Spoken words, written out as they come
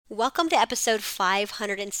Welcome to episode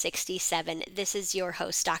 567. This is your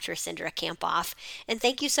host, Dr. Cindra Kampoff, and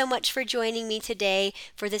thank you so much for joining me today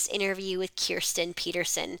for this interview with Kirsten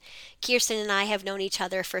Peterson. Kirsten and I have known each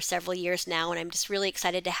other for several years now, and I'm just really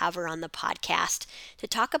excited to have her on the podcast to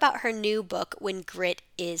talk about her new book, When Grit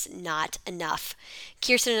Is Not Enough.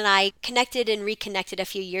 Kirsten and I connected and reconnected a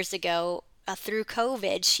few years ago through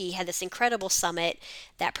COVID. She had this incredible summit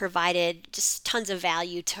that provided just tons of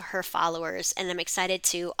value to her followers. And I'm excited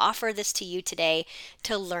to offer this to you today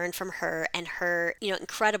to learn from her and her,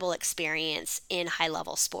 incredible experience in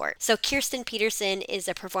high-level sport. So Kirsten Peterson is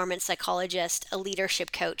a performance psychologist, a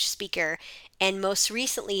leadership coach, speaker, and most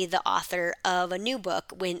recently the author of a new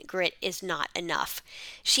book, When Grit Is Not Enough.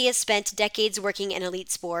 She has spent decades working in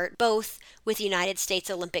elite sport, both with the United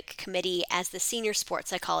States Olympic Committee as the senior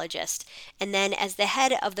sports psychologist, and then as the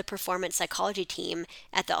head of the performance psychology team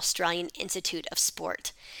at the Australian Institute of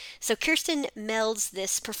Sport. So Kirsten melds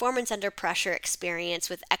this performance under pressure experience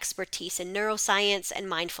with expertise in neuroscience and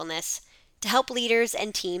mindfulness to help leaders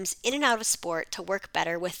and teams in and out of sport to work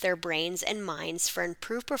better with their brains and minds for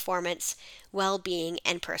improved performance, well-being,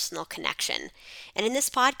 and personal connection. And in this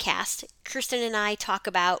podcast, Kirsten and I talk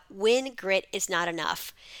about when grit is not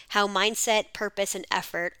enough, how mindset, purpose, and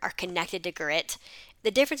effort are connected to grit, the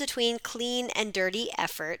difference between clean and dirty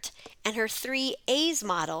effort, and her 3 A's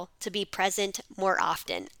model to be present more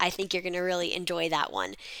often. I think you're going to really enjoy that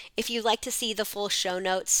one. If you'd like to see the full show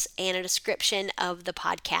notes and a description of the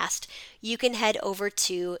podcast, you can head over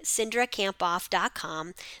to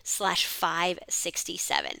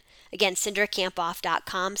cindrakampoff.com/567. Again,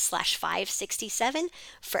 cindrakampoff.com/567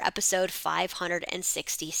 for episode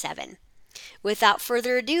 567. Without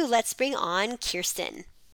further ado, let's bring on Kirsten.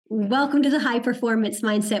 Welcome to the High Performance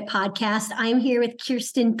Mindset Podcast. I'm here with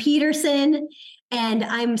Kirsten Peterson, and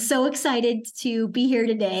I'm so excited to be here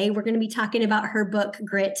today. We're going to be talking about her book,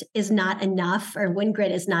 Grit Is Not Enough, or When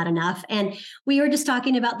Grit Is Not Enough. And we were just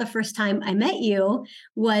talking about the first time I met you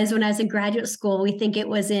was when I was in graduate school. We think it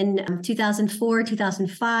was in 2004,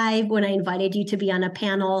 2005, when I invited you to be on a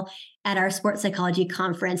panel at our sports psychology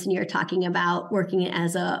conference, and you were talking about working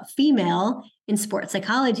as a female in sports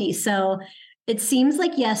psychology. So it seems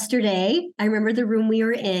like yesterday. I remember the room we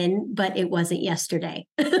were in, but it wasn't yesterday.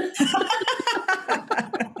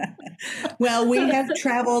 Well, we have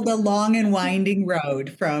traveled a long and winding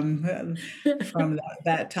road from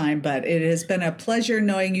that time, but it has been a pleasure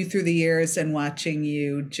knowing you through the years and watching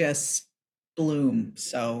you just bloom.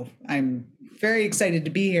 So I'm very excited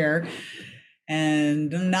to be here.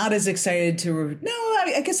 And I'm not as excited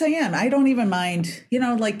I guess I am. I don't even mind,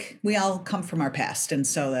 like we all come from our past. And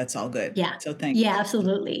so that's all good. Yeah. So thank you. Yeah,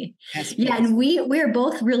 absolutely. Yeah. And we're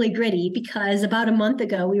both really gritty because about a month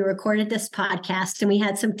ago, we recorded this podcast and we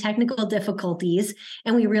had some technical difficulties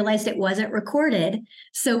and we realized it wasn't recorded.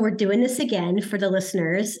 So we're doing this again for the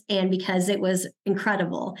listeners and because it was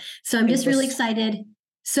incredible. So I'm just really excited.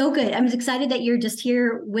 So good. I'm excited that you're just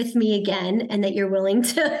here with me again and that you're willing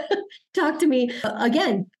to talk to me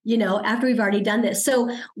again, after we've already done this. So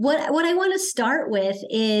what I want to start with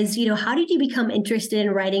is, how did you become interested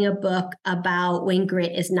in writing a book about when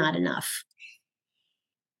grit is not enough?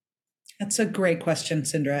 That's a great question,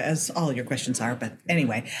 Cindra, as all your questions are. But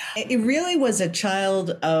anyway, it really was a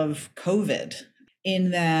child of COVID.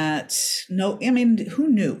 In that, who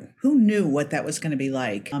knew what that was going to be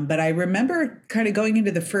like? But I remember kind of going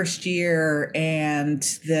into the first year and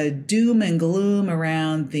the doom and gloom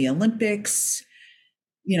around the Olympics,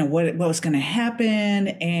 what was going to happen.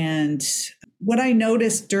 And what I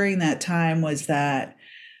noticed during that time was that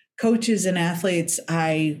coaches and athletes,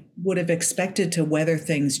 I would have expected to weather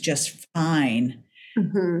things just fine.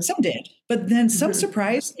 Mm-hmm. Some did, but then some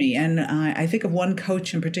surprised me. And I think of one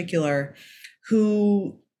coach in particular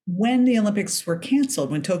who, when the Olympics were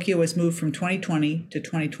canceled, when Tokyo was moved from 2020 to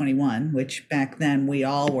 2021, which back then we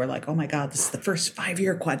all were like, oh my God, this is the first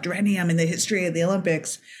 5-year quadrennium in the history of the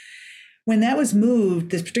Olympics. When that was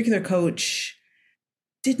moved, this particular coach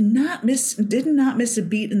did not miss a beat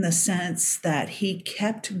in the sense that he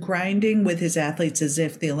kept grinding with his athletes as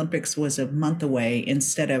if the Olympics was a month away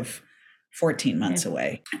instead of 14 months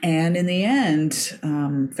away. And in the end,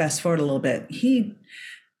 fast forward a little bit, he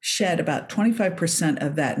shed about 25%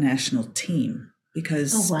 of that national team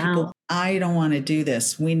because people, I don't want to do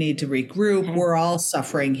this. We need to regroup. Okay. We're all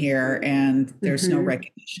suffering here. And there's no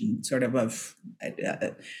recognition sort of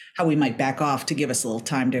how we might back off to give us a little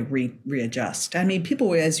time to readjust. I mean,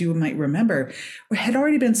 people, as you might remember, had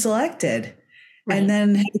already been selected and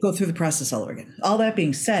then had to go through the process all over again. All that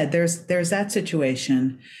being said, there's that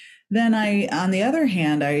situation. Then on the other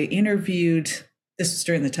hand, I interviewed this was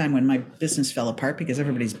during the time when my business fell apart, because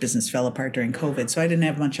everybody's business fell apart during COVID. So I didn't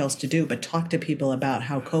have much else to do but talk to people about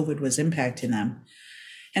how COVID was impacting them.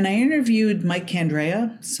 And I interviewed Mike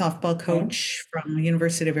Candrea, softball coach from the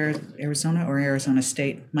University of Arizona or Arizona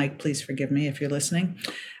State. Mike, please forgive me if you're listening.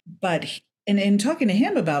 But in talking to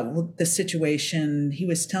him about the situation, he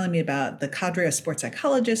was telling me about the cadre of sports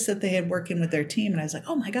psychologists that they had working with their team. And I was like,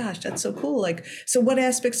 oh my gosh, that's so cool. Like, so what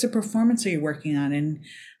aspects of performance are you working on? And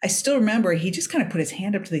I still remember he just kind of put his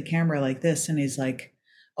hand up to the camera like this. And he's like,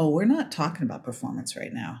 oh, we're not talking about performance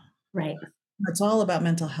right now. Right. It's all about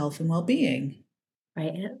mental health and well-being.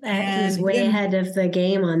 Right. He's way ahead of the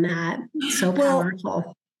game on that. So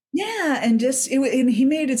powerful. Yeah. And and he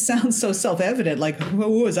made it sound so self-evident, like,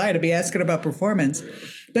 who was I to be asking about performance?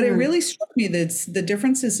 But it really struck me that the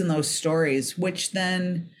differences in those stories, which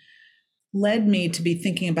then led me to be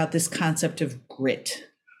thinking about this concept of grit,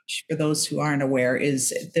 which, for those who aren't aware,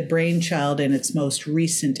 is the brainchild in its most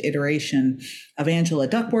recent iteration of Angela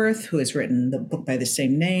Duckworth, who has written the book by the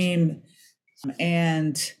same name.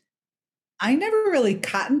 And I never really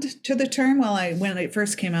cottoned to the term when it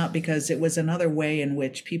first came out, because it was another way in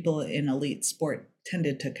which people in elite sport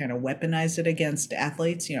tended to kind of weaponize it against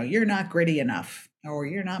athletes. You're not gritty enough, or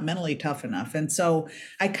you're not mentally tough enough. And so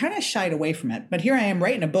I kind of shied away from it. But here I am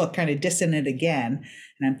writing a book, kind of dissing it again.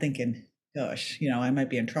 And I'm thinking, gosh, I might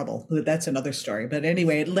be in trouble. That's another story. But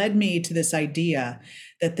anyway, it led me to this idea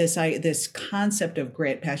that this concept of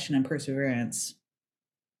grit, passion, and perseverance,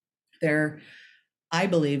 I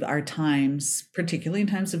believe, are times, particularly in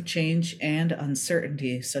times of change and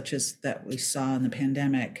uncertainty, such as that we saw in the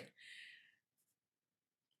pandemic,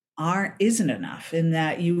 isn't enough, in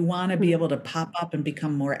that you want to be able to pop up and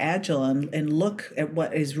become more agile and look at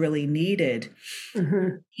what is really needed,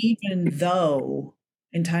 even though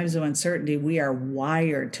in times of uncertainty, we are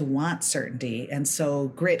wired to want certainty. And so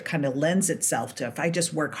grit kind of lends itself to, if I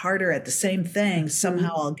just work harder at the same thing,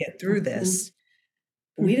 somehow I'll get through this.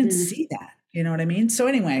 We didn't see that. You know what I mean? So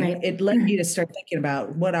anyway, It led me to start thinking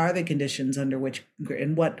about what are the conditions under which,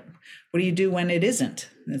 and what do you do when it isn't?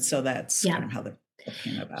 And so that's kind of how the book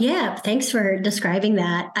came about. Yeah. Thanks for describing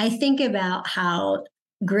that. I think about how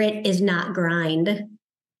grit is not grind,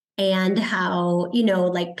 and how,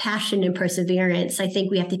 like passion and perseverance. I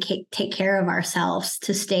think we have to take care of ourselves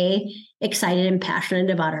to stay excited and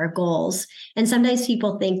passionate about our goals. And sometimes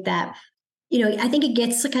people think that, I think it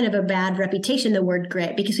gets kind of a bad reputation, the word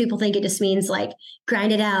grit, because people think it just means like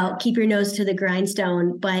grind it out, keep your nose to the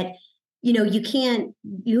grindstone. But, you can't,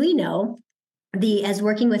 as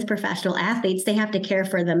working with professional athletes, they have to care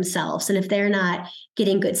for themselves. And if they're not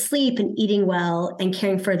getting good sleep and eating well and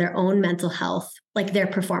caring for their own mental health, like, their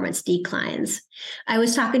performance declines. I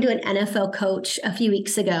was talking to an NFL coach a few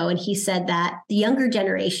weeks ago, and he said that the younger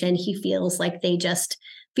generation, he feels like they just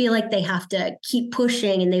feel like they have to keep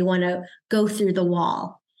pushing and they want to go through the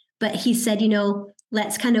wall. But he said,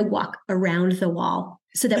 let's kind of walk around the wall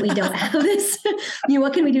so that we don't have this.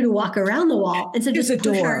 What can we do to walk around the wall instead of just a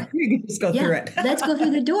door? You can just go through it. Let's go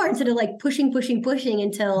through the door instead of like pushing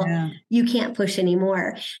until you can't push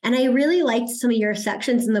anymore. And I really liked some of your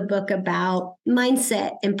sections in the book about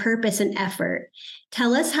mindset and purpose and effort.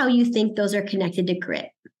 Tell us how you think those are connected to grit.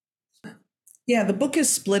 Yeah, the book is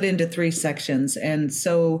split into 3 sections. And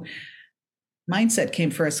so mindset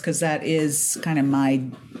came first, because that is kind of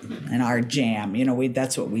our jam.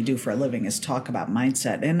 That's what we do for a living, is talk about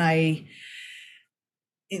mindset. And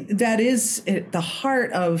that is the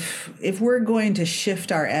heart of, if we're going to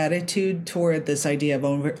shift our attitude toward this idea of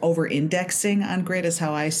over-indexing on grit, is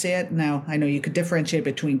how I say it. Now, I know you could differentiate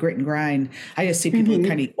between grit and grind. I just see people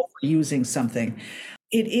kind of overusing something.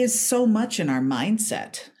 It is so much in our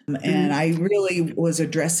mindset. And I really was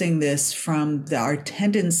addressing this from our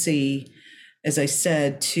tendency, as I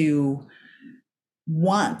said, to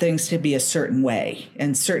want things to be a certain way.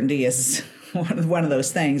 And certainty is one of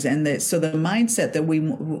those things. And so the mindset that we,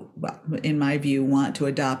 in my view, want to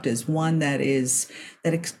adopt is one that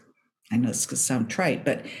I know this could sound trite,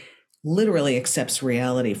 but literally accepts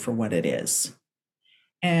reality for what it is.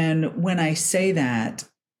 And when I say that,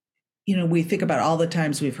 we think about all the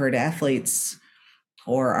times we've heard athletes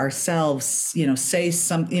or ourselves, say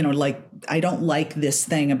something, like, I don't like this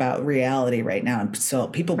thing about reality right now. And so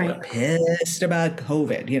people were pissed about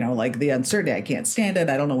COVID, like the uncertainty. I can't stand it.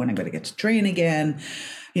 I don't know when I'm going to get to train again.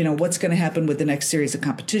 What's going to happen with the next series of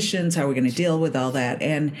competitions? How are we going to deal with all that?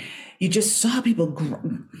 And you just saw people,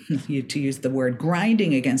 to use the word,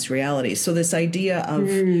 grinding against reality. So this idea of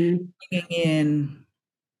bringing in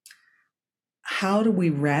how do we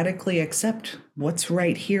radically accept what's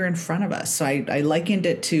right here in front of us? So I likened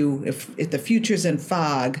it to if the future's in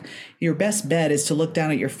fog, your best bet is to look down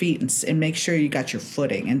at your feet and make sure you got your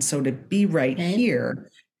footing. And so to be right here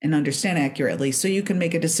and understand accurately so you can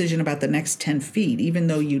make a decision about the next 10 feet, even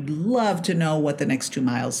though you'd love to know what the next 2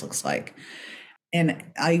 miles looks like. And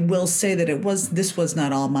I will say that this was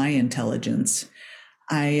not all my intelligence.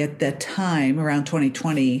 At that time, around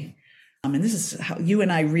 2020, and this is how you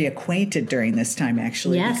and I reacquainted during this time,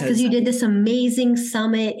 actually. Yes, because you did this amazing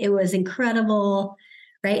summit. It was incredible,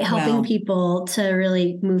 right? Helping people to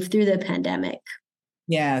really move through the pandemic.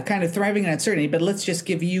 Yeah, kind of thriving in uncertainty. But let's just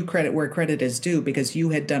give you credit where credit is due, because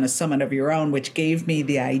you had done a summit of your own, which gave me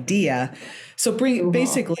the idea. So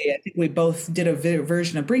basically, I think we both did a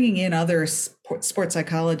version of bringing in other sports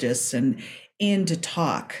psychologists and in to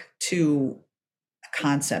talk to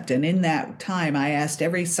concept. And in that time, I asked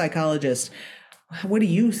every psychologist, what do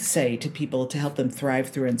you say to people to help them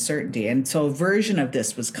thrive through uncertainty? And so a version of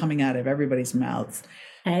this was coming out of everybody's mouths,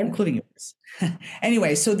 including yours.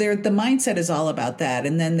 Anyway, so the mindset is all about that.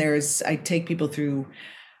 And then I take people through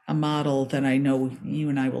a model that I know you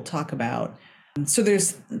and I will talk about. So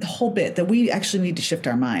there's the whole bit that we actually need to shift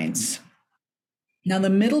our minds. Now, the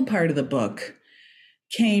middle part of the book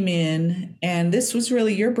came in, and this was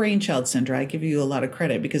really your brainchild, Sindra. I give you a lot of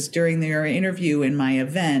credit because during their interview in my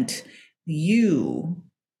event, you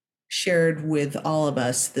shared with all of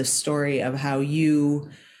us the story of how you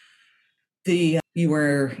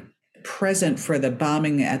were present for the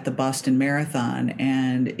bombing at the Boston Marathon,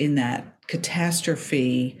 and in that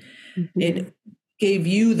catastrophe, it gave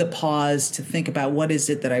you the pause to think about, what is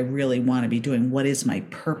it that I really want to be doing? What is my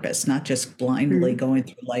purpose? Not just blindly going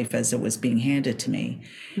through life as it was being handed to me.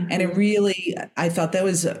 And it really, I thought that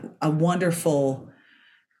was a wonderful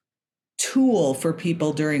tool for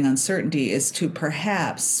people during uncertainty, is to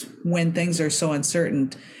perhaps, when things are so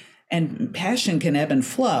uncertain and passion can ebb and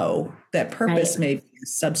flow, that purpose may be a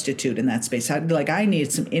substitute in that space. I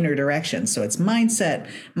need some inner direction. So it's mindset,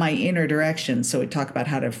 my inner direction. So we talk about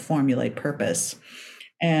how to formulate purpose.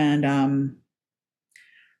 And,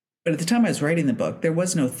 but at the time I was writing the book, there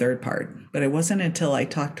was no third part. But it wasn't until I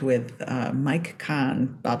talked with Mike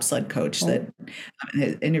Kahn, bobsled coach, that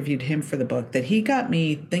interviewed him for the book, that he got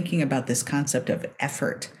me thinking about this concept of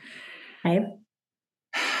effort,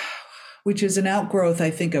 which is an outgrowth,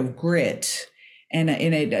 I think, of grit. And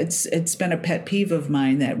it's been a pet peeve of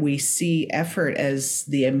mine that we see effort as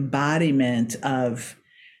the embodiment of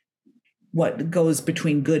what goes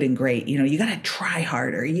between good and great. You got to try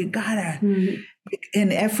harder. You got to,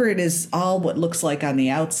 and effort is all what looks like on the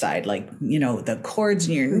outside, like, the cords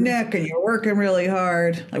in your neck and you're working really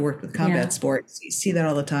hard. I worked with combat sports. You see that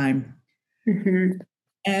all the time.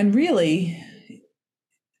 And really,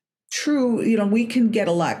 true, we can get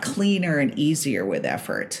a lot cleaner and easier with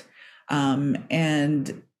effort.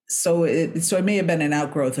 And so it may have been an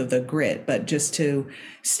outgrowth of the grit, but just to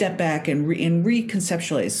step back and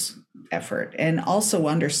reconceptualize effort, and also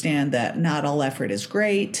understand that not all effort is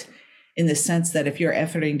great, in the sense that if you're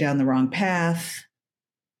efforting down the wrong path,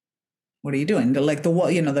 what are you doing? Like the wall,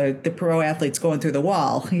 the pro athletes going through the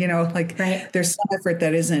wall, there's some effort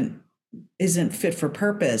that isn't fit for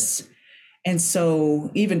purpose. And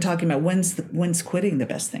so even talking about when's quitting the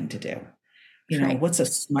best thing to do? What's a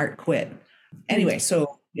smart quit? Anyway,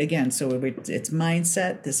 so again, it's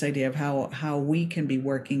mindset, this idea of how we can be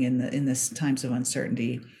working in this times of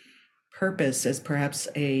uncertainty. Purpose as perhaps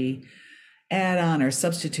a add-on or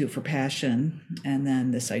substitute for passion, and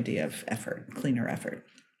then this idea of effort, cleaner effort.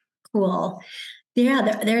 Cool.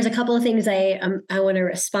 Yeah, there's a couple of things I want to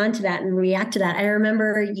respond to that and react to that. I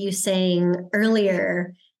remember you saying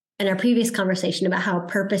earlier in our previous conversation about how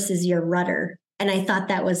purpose is your rudder. And I thought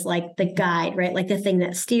that was like the guide, right? Like the thing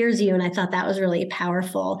that steers you. And I thought that was really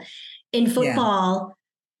powerful. In football,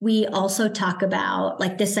 we also talk about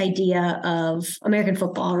like this idea of American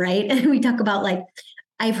football, right? And we talk about, like,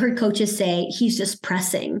 I've heard coaches say he's just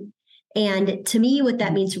pressing. And to me, what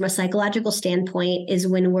that means from a psychological standpoint is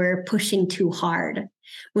when we're pushing too hard,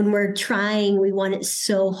 when we're trying, we want it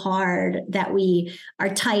so hard that we are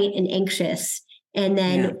tight and anxious. And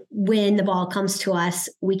then when the ball comes to us,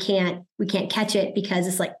 we can't catch it because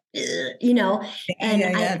it's like, totally.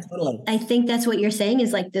 I think that's what you're saying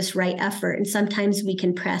is like this right effort. And sometimes we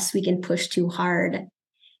can push too hard.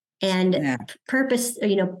 And purpose,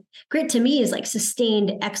 grit to me is like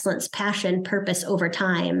sustained excellence, passion, purpose over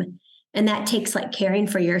time. And that takes like caring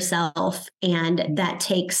for yourself. And that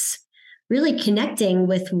takes really connecting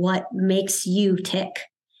with what makes you tick.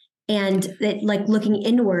 And that, like, looking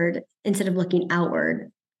inward instead of looking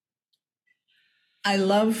outward. I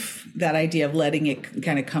love that idea of letting it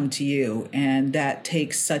kind of come to you. And that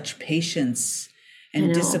takes such patience I and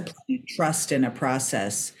know. discipline and trust in a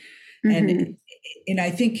process. Mm-hmm. And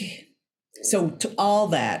I think so to all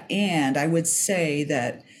that. And I would say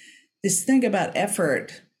that this thing about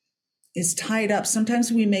effort is tied up.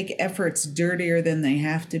 Sometimes we make efforts dirtier than they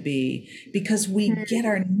have to be because we get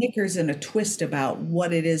our knickers in a twist about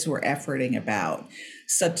what it is we're efforting about.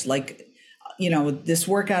 Such like, this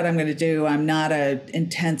workout I'm going to do, I'm not a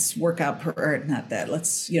intense workout or not that,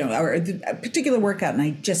 or a particular workout. And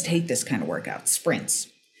I just hate this kind of workout, sprints.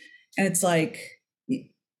 And it's like,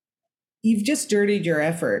 you've just dirtied your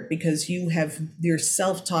effort because your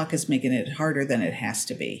self-talk is making it harder than it has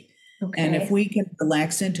to be. Okay. And if we can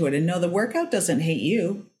relax into it and know the workout doesn't hate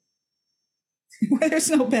you, there's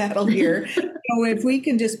no battle here. If we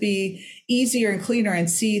can just be easier and cleaner and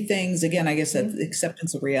see things, again, I guess that's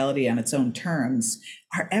acceptance of reality on its own terms,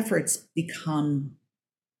 our efforts become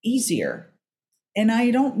easier. And I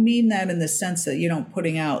don't mean that in the sense that you're not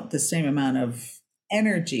putting out the same amount of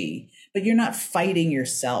energy, but you're not fighting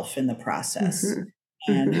yourself in the process. Mm-hmm.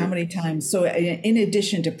 And how Mm-hmm. many times, so in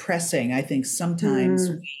addition to pressing, I think sometimes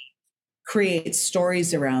we create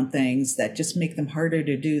stories around things that just make them harder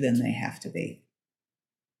to do than they have to be.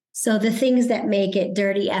 So the things that make it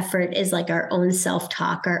dirty effort is like our own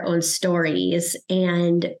self-talk, our own stories.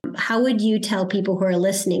 And how would you tell people who are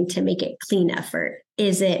listening to make it clean effort?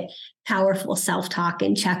 Is it powerful self-talk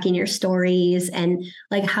and checking your stories? And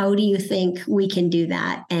like, how do you think we can do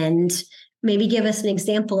that? And maybe give us an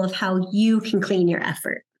example of how you can clean your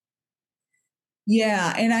effort.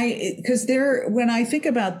 Yeah. And when I think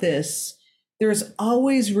about this, there's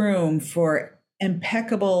always room for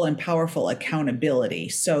impeccable and powerful accountability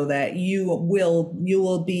so that you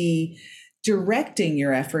will be directing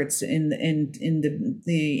your efforts in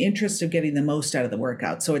the interest of getting the most out of the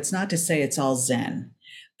workout. So it's not to say it's all Zen,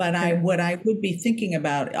 but what I would be thinking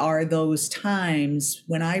about are those times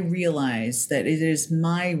when I realize that it is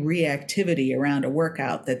my reactivity around a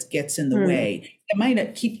workout that gets in the way. It might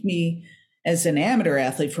not keep me as an amateur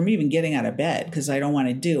athlete from even getting out of bed because I don't want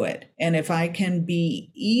to do it. And if I can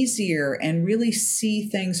be easier and really see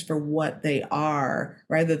things for what they are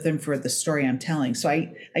rather than for the story I'm telling. So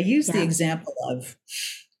I use the example of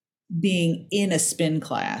being in a spin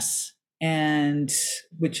class, and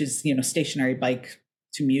which is, stationary bike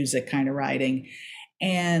to music kind of riding.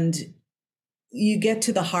 And you get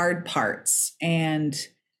to the hard parts, and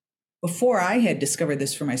before I had discovered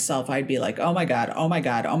this for myself, I'd be like, oh my God, oh my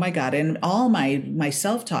God, oh my God. And all my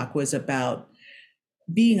self-talk was about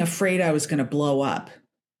being afraid I was going to blow up.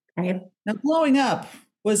 Right. Now, blowing up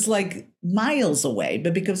was like miles away,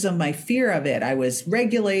 but because of my fear of it, I was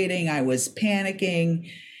regulating, I was panicking.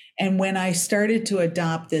 And when I started to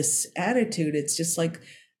adopt this attitude, it's just like,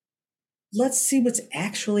 let's see what's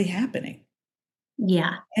actually happening.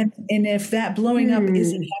 Yeah. And if that blowing up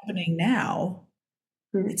isn't happening now,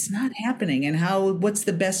 it's not happening. And what's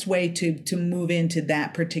the best way to move into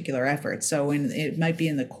that particular effort? So it might be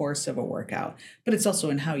in the course of a workout, but it's also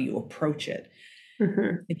in how you approach it.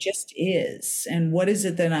 It just is. And what is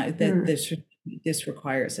it that this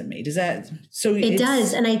requires of me? Does that, so it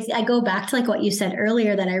does. And I go back to like what you said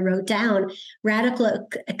earlier that I wrote down, radical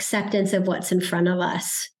acceptance of what's in front of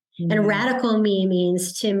us. And radical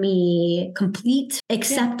means to me complete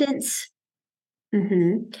acceptance.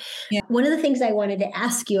 Yeah. One of the things I wanted to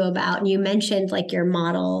ask you about, and you mentioned like your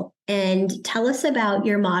model, and tell us about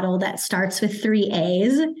your model that starts with 3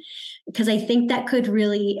 A's, because I think that could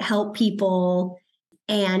really help people.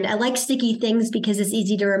 And I like sticky things because it's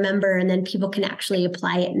easy to remember and then people can actually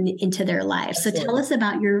apply it into their lives. Absolutely. So tell us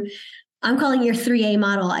about I'm calling your 3A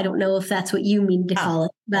model. I don't know if that's what you mean to call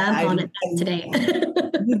it, but I'm calling it that today.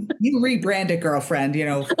 You rebrand it, girlfriend,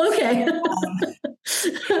 Okay.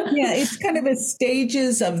 Yeah, it's kind of a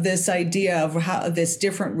stages of this idea of how this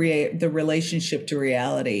different the relationship to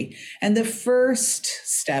reality. And the first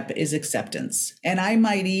step is acceptance. And I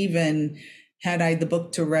might even, had I the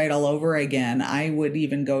book to write all over again, I would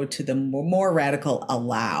even go to the more radical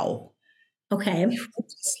allow. Okay.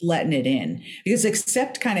 Just letting it in, because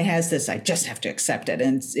accept kind of has this, I just have to accept it.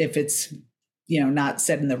 And if it's, not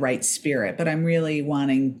said in the right spirit, but I'm really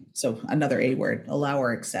wanting, so another A word, allow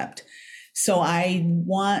or accept. So I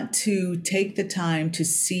want to take the time to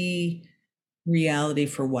see reality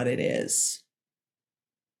for what it is.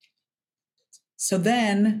 So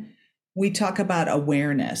then we talk about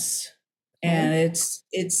awareness, and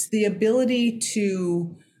it's the ability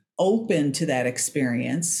to open to that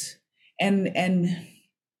experience and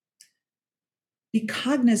be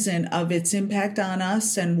cognizant of its impact on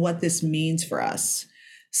us and what this means for us.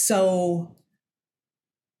 So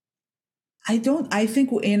I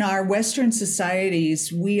think in our Western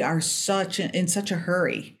societies, we are in such a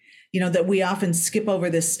hurry, that we often skip over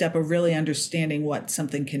this step of really understanding what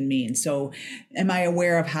something can mean. So am I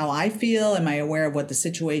aware of how I feel? Am I aware of what the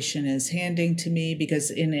situation is handing to me? Because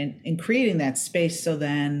in creating that space, so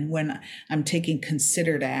then when I'm taking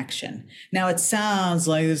considered action, now it sounds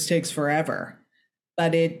like this takes forever,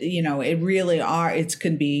 but it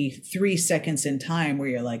can be 3 seconds in time where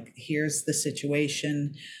you're like, here's the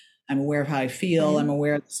situation. I'm aware of how I feel. I'm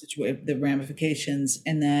aware of the ramifications.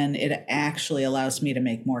 And then it actually allows me to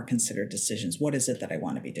make more considered decisions. What is it that I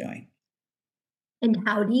want to be doing? And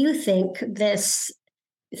how do you think this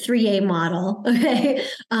 3A model, okay,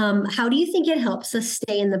 how do you think it helps us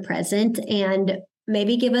stay in the present? And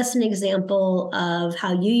maybe give us an example of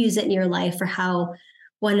how you use it in your life, or how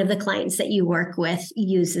one of the clients that you work with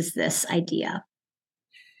uses this idea.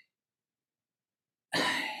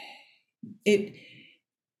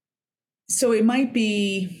 So it might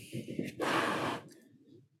be,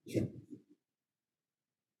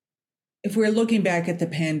 if we're looking back at the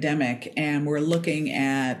pandemic and we're looking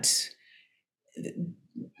at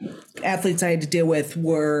athletes I had to deal with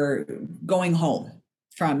were going home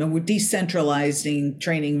and we're decentralizing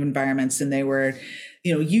training environments, and they were,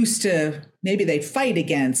 used to, maybe they fight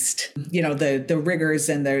against, the rigors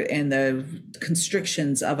and the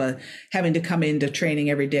constrictions of having to come into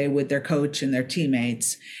training every day with their coach and their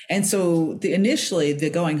teammates. And so initially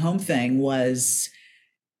the going home thing was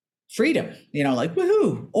freedom, like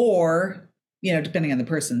woohoo, or, depending on the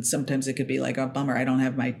person, sometimes it could be like, oh, bummer, I don't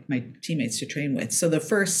have my teammates to train with. So the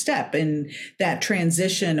first step in that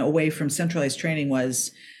transition away from centralized training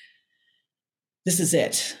was, this is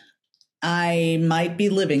it. I might be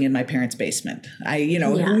living in my parents' basement.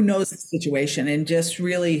 Who knows the situation, and just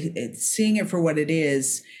really seeing it for what it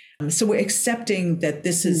is. So we're accepting that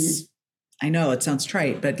this is, I know it sounds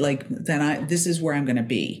trite, but this is where I'm going to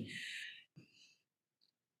be.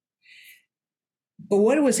 But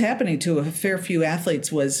what was happening to a fair few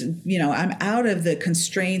athletes was, I'm out of the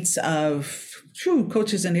constraints of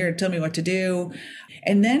coaches in here to tell me what to do.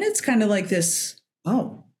 And then it's kind of like this,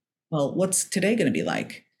 oh, well, what's today going to be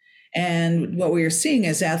like? And what we were seeing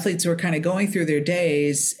is athletes were kind of going through their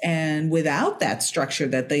days, and without that structure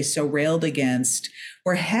that they so railed against,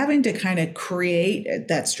 were having to kind of create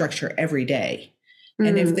that structure every day.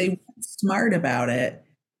 And if they weren't smart about it,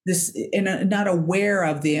 and not aware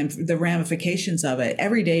of the ramifications of it,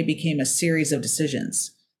 every day became a series of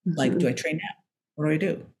decisions. Like, do I train now? What do I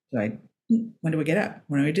do? When do I get up?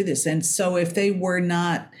 When do I do this? And so if they were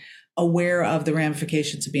not aware of the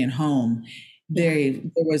ramifications of being home, there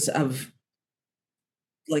was a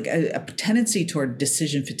tendency toward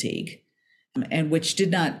decision fatigue, and which did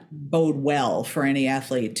not bode well for any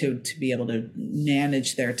athlete to be able to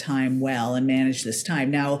manage their time well and manage this time.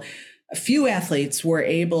 Now, a few athletes were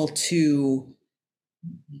able to,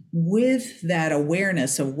 with that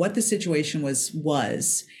awareness of what the situation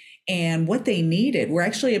was and what they needed, were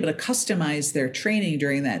actually able to customize their training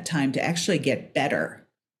during that time to actually get better.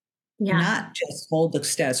 Yeah. Not just hold the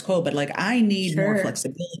status quo, but I need more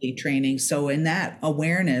flexibility training. So in that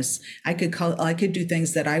awareness, I could do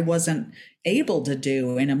things that I wasn't able to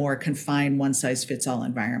do in a more confined one-size-fits-all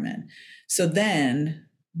environment. So then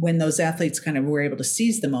when those athletes kind of were able to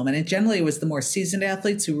seize the moment, and generally it was the more seasoned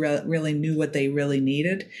athletes who really knew what they really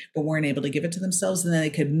needed, but weren't able to give it to themselves, and then they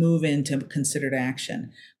could move into considered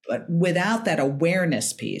action. But without that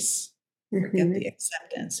awareness piece, forget the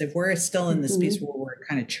acceptance. If we're still in this piece where we're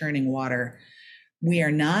kind of churning water, we are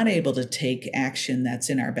not able to take action that's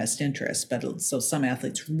in our best interest. But so some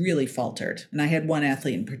athletes really faltered. And I had one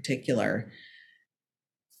athlete in particular,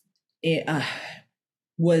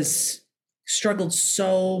 struggled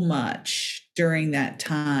so much during that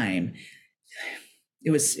time.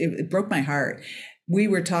 It broke my heart. We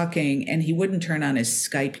were talking and he wouldn't turn on his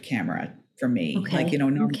Skype camera for me.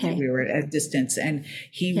 Normally we were at a distance, and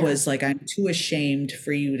he was like, I'm too ashamed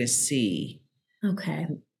for you to see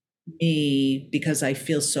me because I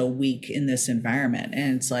feel so weak in this environment.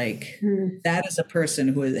 And it's like, that is a person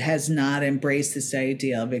who has not embraced this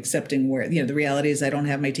idea of accepting where, the reality is I don't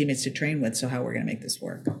have my teammates to train with. So how we're going to make this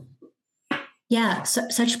work? Yeah.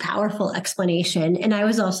 Such powerful explanation. And I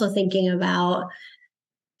was also thinking about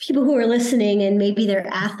people who are listening, and maybe they're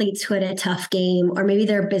athletes who had a tough game, or maybe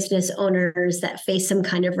they're business owners that face some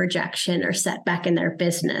kind of rejection or setback in their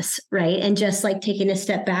business, right? And just taking a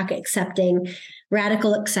step back, accepting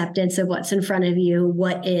radical acceptance of what's in front of you,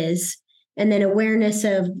 what is, and then awareness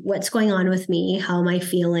of what's going on with me, how am I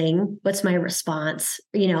feeling, what's my response,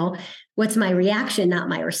 what's my reaction, not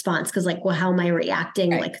my response, because how am I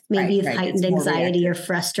reacting? Maybe you've heightened anxiety or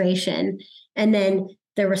frustration. And then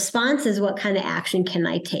the response is what kind of action can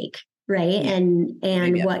I take? Right. Yeah.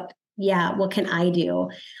 And what can I do?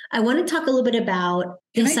 I want to talk a little bit about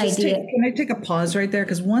this idea. Can I take a pause right there?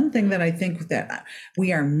 Because one thing that I think that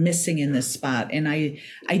we are missing in this spot, and I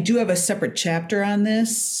do have a separate chapter on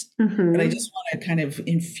this, but I just want to kind of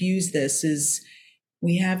infuse this, is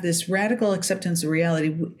we have this radical acceptance of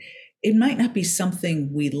reality. It might not be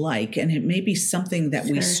something we like, and it may be something that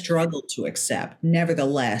we struggle to accept.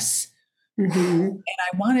 Nevertheless, and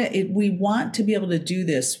we want to be able to do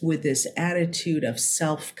this with this attitude of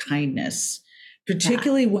self-kindness,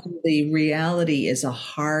 particularly when the reality is a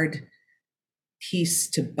hard piece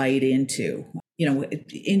to bite into.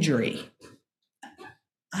 Injury.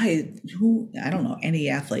 I don't know any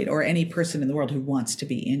athlete or any person in the world who wants to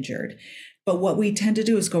be injured. But what we tend to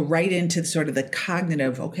do is go right into sort of the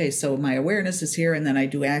cognitive, okay, so my awareness is here and then I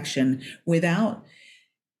do action, without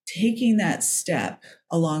taking that step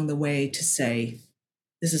along the way to say,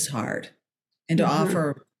 this is hard, and to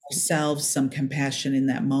offer ourselves some compassion in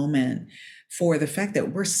that moment for the fact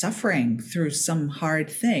that we're suffering through some hard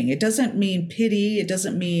thing. It doesn't mean pity. It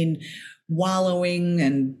doesn't mean wallowing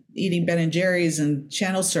and eating Ben and Jerry's and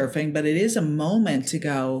channel surfing, but it is a moment to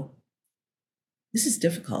go, this is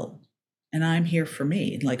difficult. And I'm here for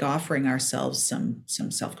me, like offering ourselves some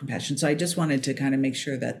self-compassion. So I just wanted to kind of make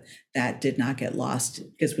sure that did not get lost,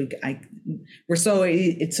 because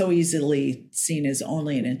it's so easily seen as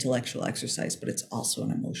only an intellectual exercise, but it's also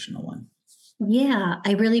an emotional one. Yeah,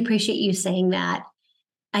 I really appreciate you saying that.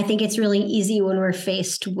 I think it's really easy when we're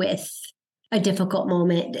faced with a difficult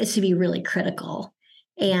moment is to be really critical.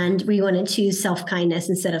 And we want to choose self-kindness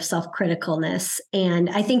instead of self-criticalness. And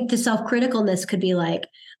I think the self-criticalness could be like,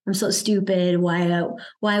 I'm so stupid.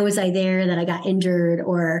 Why was I there that I got injured?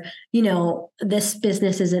 Or, this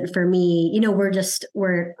business isn't for me.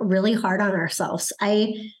 We're really hard on ourselves. Let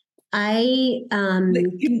me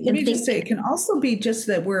just say, it can also be just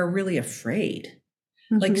that we're really afraid.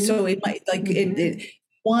 Like, so it might, like,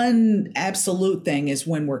 one absolute thing is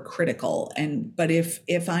when we're critical. But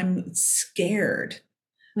if I'm scared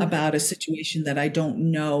about a situation that I don't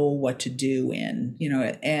know what to do in,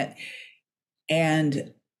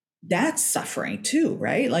 and that's suffering too,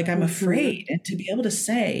 right? Like, I'm afraid, and to be able to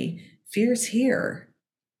say, fear's here.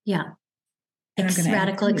 Yeah.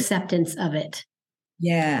 Radical acceptance of it.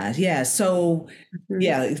 Yeah. Yeah. So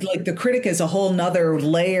like the critic is a whole nother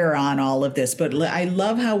layer on all of this, but I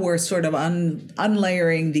love how we're sort of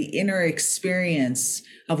unlayering the inner experience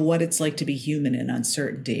of what it's like to be human in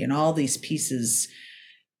uncertainty, and all these pieces.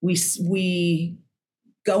 We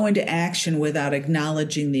go into action without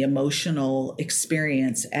acknowledging the emotional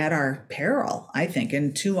experience at our peril, I think.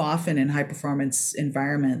 And too often in high performance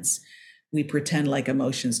environments, we pretend like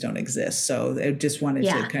emotions don't exist. So I just wanted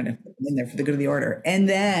to kind of put in there for the good of the order. And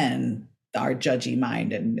then our judgy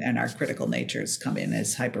mind and our critical natures come in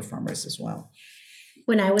as high performers as well.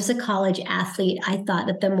 When I was a college athlete, I thought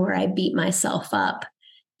that the more I beat myself up,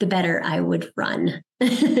 the better I would run.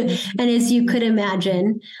 And as you could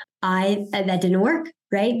imagine, that didn't work,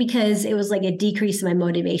 right? Because it was like a decrease in my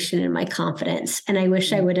motivation and my confidence. And I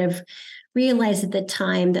wish I would have realized at the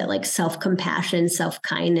time that like self-compassion,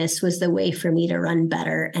 self-kindness was the way for me to run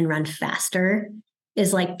better and run faster,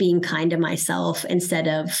 is like being kind to myself instead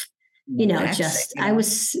of, I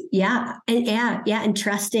was, and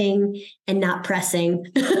trusting and not pressing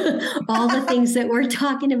all the things that we're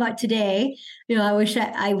talking about today. I wish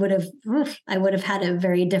I would have had a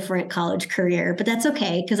very different college career, but that's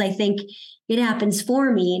okay. Cause I think it happens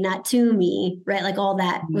for me, not to me, right? Like all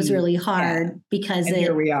that was really hard because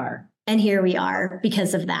here we are. And here we are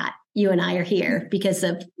because of that. You and I are here because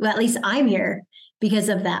of, well, at least I'm here because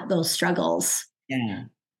of those struggles. Yeah.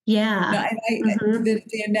 Yeah. No,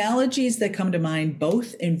 the analogies that come to mind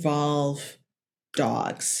both involve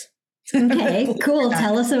dogs. Okay, cool.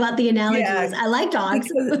 Tell us about the analogies. Yeah, I like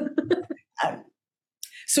dogs.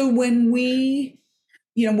 So when we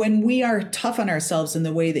are tough on ourselves in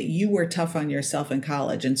the way that you were tough on yourself in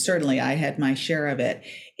college, and certainly I had my share of it,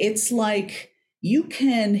 it's like you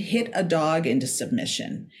can hit a dog into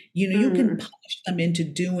submission. You can punish them into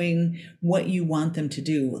doing what you want them to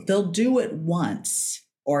do. They'll do it once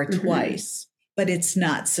or twice, but it's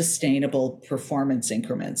not sustainable performance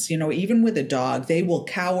increments. Even with a dog, they will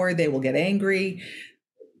cower, they will get angry,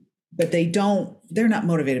 but they're not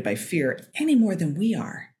motivated by fear any more than we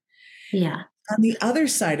are. Yeah. On the other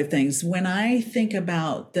side of things, when I think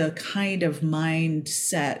about the kind of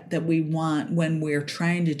mindset that we want when we're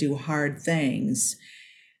trying to do hard things,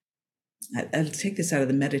 I'll take this out of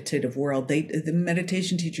the meditative world. The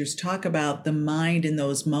meditation teachers talk about the mind in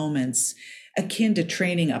those moments akin to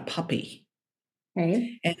training a puppy.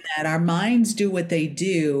 Okay. and that our minds do what they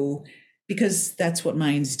do because that's what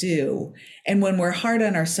minds do. And when we're hard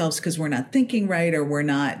on ourselves because we're not thinking right, or we're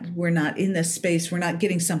not in this space, we're not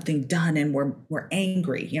getting something done, and we're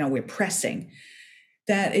angry, we're pressing,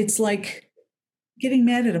 that it's like getting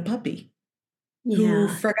mad at a puppy who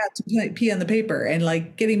Yeah. forgot to pee on the paper, and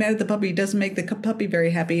like getting mad at the puppy doesn't make the puppy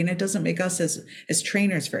very happy, and it doesn't make us as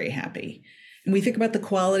trainers very happy. And we think about the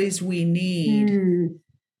qualities we need Mm,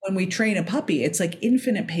 when we train a puppy. It's like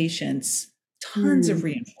infinite patience, tons of mm,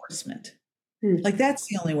 reinforcement. mm. Like that's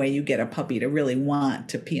the only way you get a puppy to really want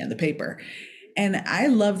to pee on the paper. And I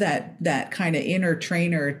love that kind of inner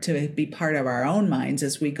trainer to be part of our own minds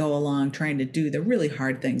as we go along trying to do the really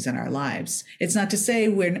hard things in our lives. It's not to say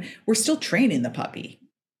we're still training the puppy,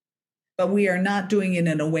 but we are not doing it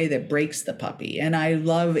in a way that breaks the puppy. And I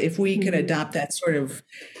love if we could adopt that sort of,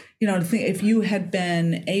 if you had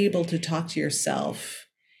been able to talk to yourself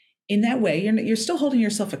in that way, you're still holding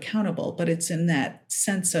yourself accountable, but it's in that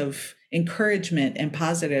sense of encouragement and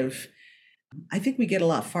positive. I think we get a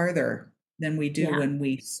lot farther than we do Yeah. when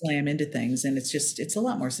we slam into things, and it's a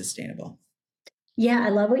lot more sustainable. Yeah, I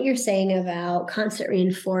love what you're saying about constant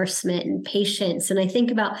reinforcement and patience. And I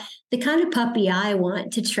think about the kind of puppy I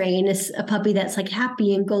want to train is a puppy that's like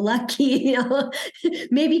happy and go lucky,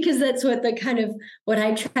 maybe because that's what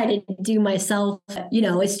I try to do myself,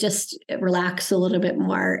 it's just relax a little bit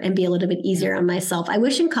more and be a little bit easier on myself. I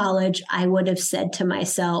wish in college I would have said to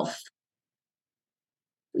myself,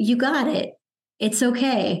 you got it. It's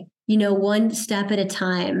okay. One step at a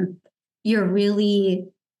time. You're really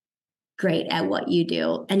great at what you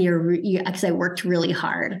do. And because I worked really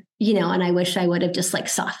hard, and I wish I would have just like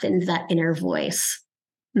softened that inner voice.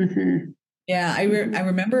 Mm-hmm. Yeah, I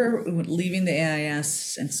remember leaving the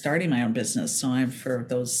AIS and starting my own business. So I'm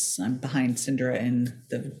behind Cindra in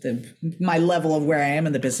my level of where I am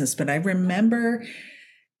in the business. But I remember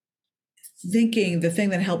thinking the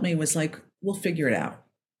thing that helped me was like, we'll figure it out.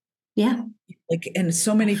 Yeah. Like, and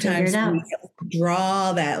so many times we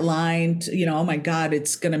draw that line to, oh my God,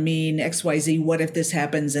 it's going to mean XYZ. What if this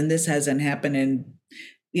happens and this hasn't happened? And,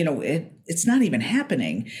 it's not even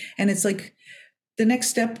happening. And it's like the next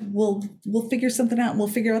step, we'll figure something out and we'll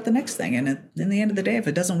figure out the next thing. And in the end of the day, if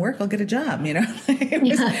it doesn't work, I'll get a job,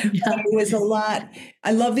 It was a lot.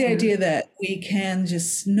 I love the idea that we can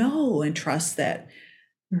just know and trust that.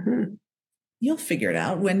 Mm-hmm. You'll figure it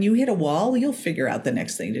out. When you hit a wall, you'll figure out the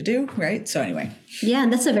next thing to do, right? So anyway. Yeah,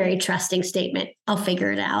 that's a very trusting statement. I'll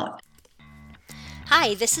figure it out.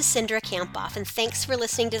 Hi, this is Cindra Kampoff, and thanks for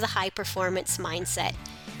listening to the High Performance Mindset.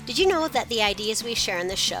 Did you know that the ideas we share on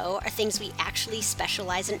the show are things we actually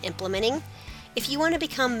specialize in implementing? If you want to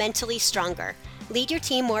become mentally stronger, lead your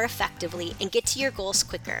team more effectively, and get to your goals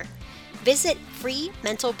quicker, visit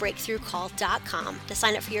freementalbreakthroughcall.com to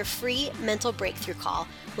sign up for your free mental breakthrough call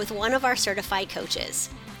with one of our certified coaches.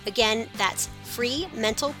 Again, that's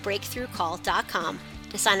freementalbreakthroughcall.com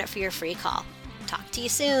to sign up for your free call. Talk to you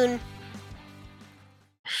soon.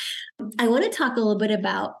 I want to talk a little bit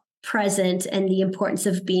about present and the importance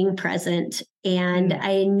of being present. And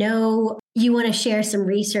I know you want to share some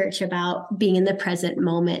research about being in the present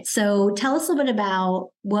moment. So tell us a little bit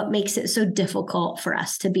about what makes it so difficult for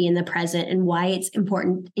us to be in the present and why it's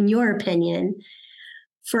important, in your opinion,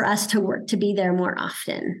 for us to work to be there more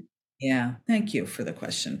often. Yeah, thank you for the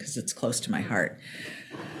question because it's close to my heart.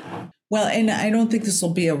 Well, and I don't think this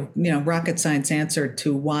will be a rocket science answer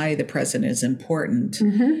to why the present is important.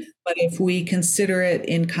 Mm-hmm. But if we consider it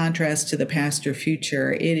in contrast to the past or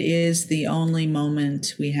future, it is the only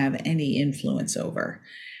moment we have any influence over.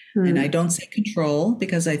 Mm-hmm. And I don't say control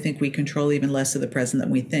because I think we control even less of the present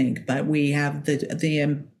than we think, but we have the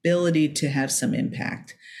ability to have some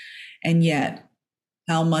impact. And yet,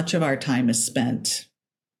 how much of our time is spent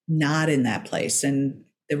not in that place? And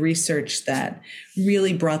the research that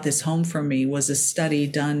really brought this home for me was a study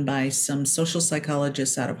done by some social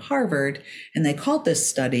psychologists out of Harvard. And they called this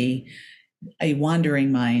study, "A Wandering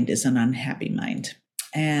Mind is an Unhappy Mind."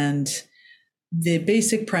 And the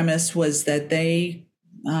basic premise was that they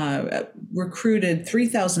recruited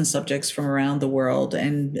 3,000 subjects from around the world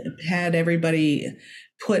and had everybody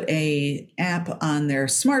put an app on their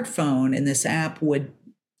smartphone. And this app would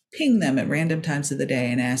ping them at random times of the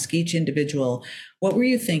day and ask each individual, what were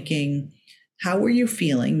you thinking? How were you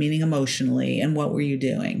feeling, meaning emotionally, and what were you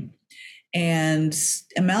doing? And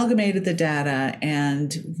amalgamated the data.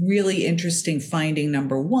 And really interesting finding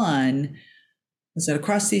number one is that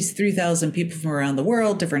across these 3,000 people from around the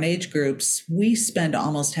world, different age groups, we spend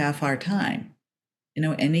almost half our time,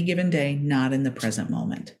 any given day, not in the present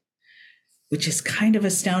moment, which is kind of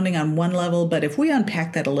astounding on one level. But if we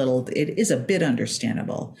unpack that a little, it is a bit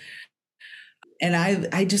understandable. And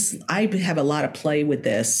I have a lot of play with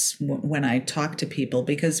this when I talk to people,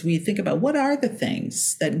 because we think about what are the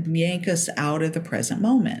things that yank us out of the present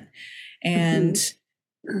moment. And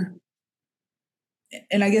Mm-hmm.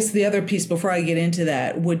 and I guess the other piece before I get into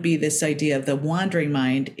that would be this idea of the wandering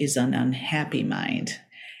mind is an unhappy mind.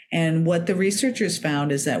 And what the researchers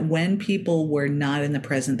found is that when people were not in the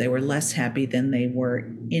present, they were less happy than they were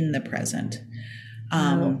in the present.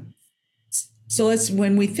 Wow. So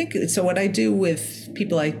what I do with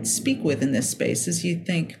people I speak with in this space is you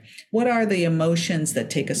think, what are the emotions that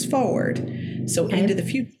take us forward? So into the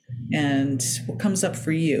future, and what comes up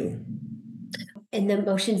for you? And the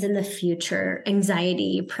emotions in the future: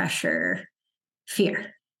 anxiety, pressure,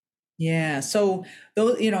 fear. Yeah. So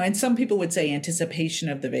those, and some people would say anticipation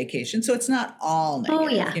of the vacation. So it's not all negative. Oh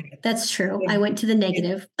yeah, that's true. I went to the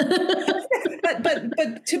negative.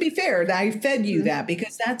 but to be fair, I fed you that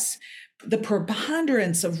because that's the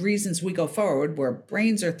preponderance of reasons we go forward, where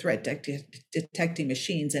brains are threat detecting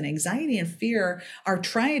machines, and anxiety and fear are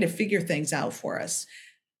trying to figure things out for us.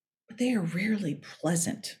 But they are rarely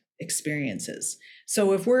pleasant experiences.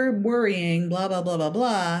 So if we're worrying, blah, blah, blah, blah,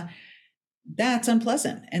 blah, that's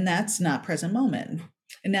unpleasant, and that's not present moment.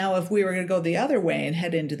 And now if we were going to go the other way and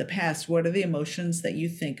head into the past, what are the emotions that you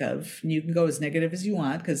think of? And you can go as negative as you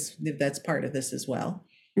want, because that's part of this as well.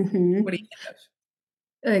 Mm-hmm. What do you think of?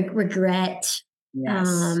 Regret,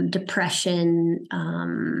 Yes. depression,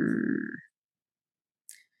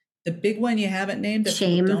 The big one you haven't named that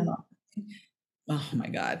shame. people don't know. Oh my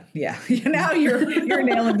God. Yeah. Now you're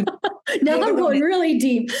nailing the Now I'm going really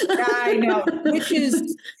deep. I know, which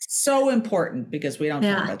is so important because we don't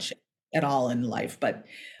talk about shit at all in life, but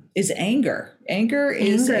is anger. Anger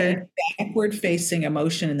is a backward facing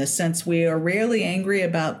emotion, in the sense we are rarely angry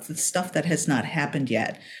about the stuff that has not happened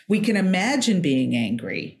yet. We can imagine being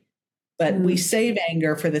angry, but we save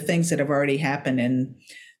anger for the things that have already happened. And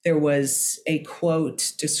there was a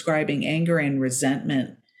quote describing anger and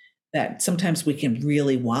resentment that sometimes we can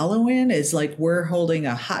really wallow in, is like we're holding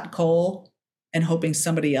a hot coal and hoping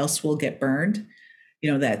somebody else will get burned.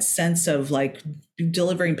 That sense of like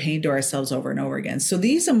delivering pain to ourselves over and over again. So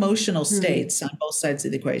these emotional states on both sides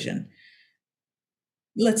of the equation.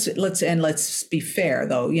 Let's be fair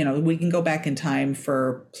though. We can go back in time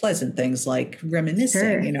for pleasant things like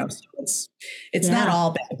reminiscing. So it's not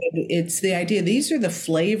all bad. It's the idea. These are the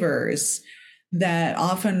flavors that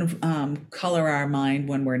often color our mind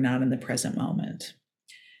when we're not in the present moment.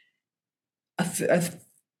 A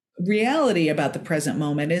reality about the present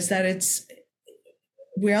moment is that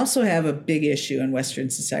we also have a big issue in Western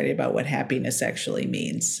society about what happiness actually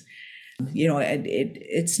means.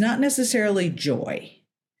 It's not necessarily joy.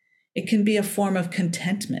 It can be a form of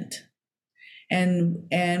contentment.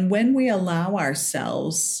 And when we allow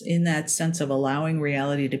ourselves in that sense of allowing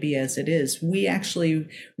reality to be as it is, we actually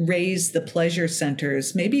raise the pleasure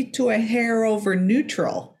centers, maybe to a hair over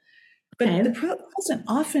neutral. But the present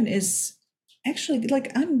often is actually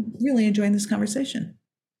like, I'm really enjoying this conversation.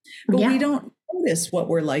 But we don't notice what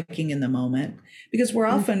we're liking in the moment because we're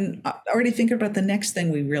often already thinking about the next thing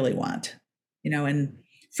we really want. And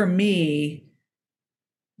for me,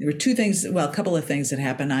 there were a couple of things that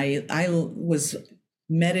happened. I was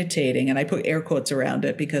meditating, and I put air quotes around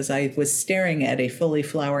it because I was staring at a fully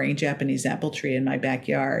flowering Japanese apple tree in my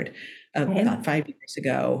backyard about 5 years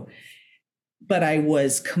ago. But I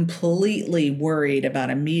was completely worried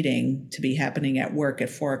about a meeting to be happening at work at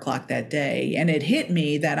 4:00 that day. And it hit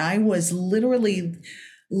me that I was literally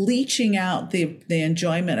leeching out the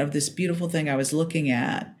enjoyment of this beautiful thing I was looking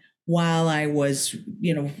at, while I was,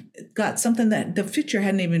 got something that the future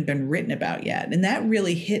hadn't even been written about yet. And that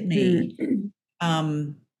really hit me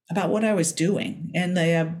about what I was doing. And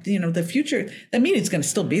the future, that meeting's going to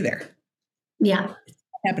still be there. Yeah. It's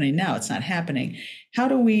not happening now. It's not happening. How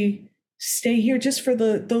do we stay here just for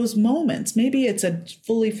those moments? Maybe it's a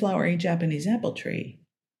fully flowering Japanese apple tree,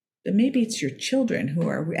 but maybe it's your children who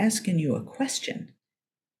are asking you a question.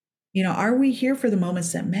 Are we here for the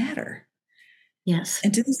moments that matter? Yes.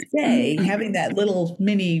 And to this day, having that little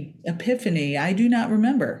mini epiphany, I do not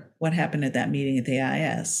remember what happened at that meeting at the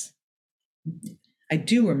IS. I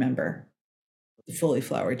do remember the fully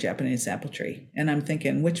flowered Japanese apple tree. And I'm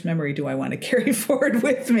thinking, which memory do I want to carry forward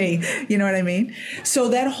with me? You know what I mean? So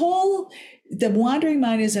the wandering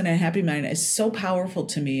mind is in a happy mind is so powerful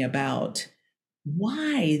to me about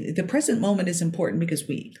why the present moment is important, because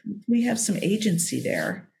we have some agency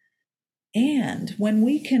there. And when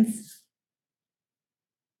we can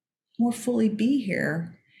more fully be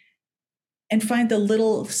here and find the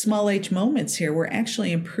little small H moments here, we're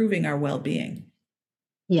actually improving our well-being.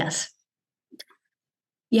 Yes.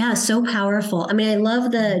 Yeah, so powerful. I mean, I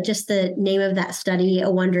love just the name of that study, A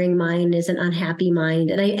Wandering Mind is an Unhappy Mind.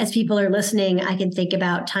 And as people are listening, I can think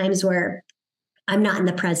about times where I'm not in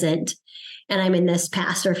the present and I'm in this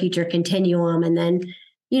past or future continuum. And then,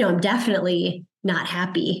 I'm definitely not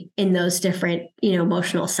happy in those different,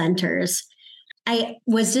 emotional centers. I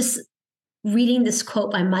was just reading this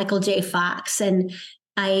quote by Michael J. Fox, and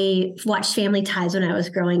I watched Family Ties when I was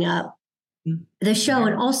growing up, the show.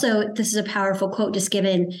 And also, this is a powerful quote, just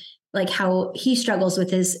given like how he struggles with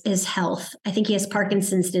his health. I think he has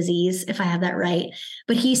Parkinson's disease, if I have that right.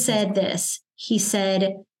 But he said this. He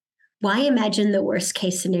said, "Why imagine the worst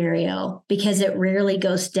case scenario? Because it rarely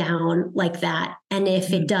goes down like that. And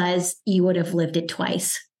if it does, you would have lived it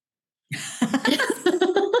twice."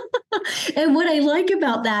 And what I like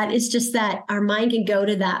about that is just that our mind can go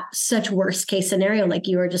to that such worst case scenario, like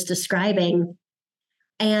you were just describing.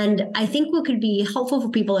 And I think what could be helpful for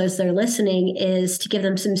people as they're listening is to give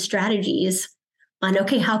them some strategies on,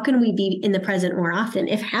 okay, how can we be in the present more often?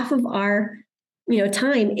 If half of our,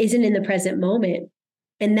 time isn't in the present moment,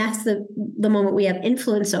 and that's the moment we have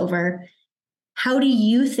influence over, how do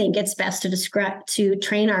you think it's best to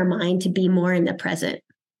train our mind to be more in the present?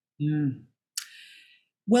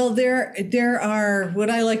 Well, there are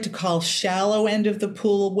what I like to call shallow end of the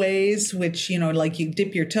pool ways, which, like you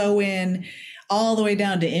dip your toe in, all the way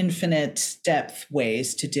down to infinite depth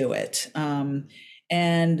ways to do it.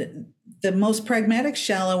 And the most pragmatic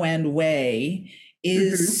shallow end way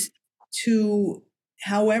is to,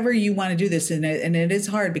 however you want to do this, and it is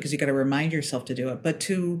hard because you got to remind yourself to do it, but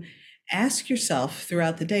to ask yourself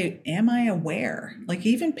throughout the day, am I aware? Like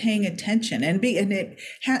even paying attention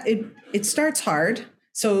it starts hard.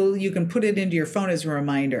 So you can put it into your phone as a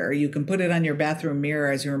reminder, or you can put it on your bathroom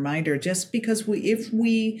mirror as a reminder, just because if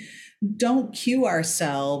we don't cue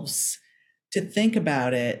ourselves to think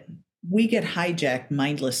about it, we get hijacked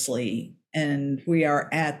mindlessly, and we are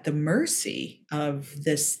at the mercy of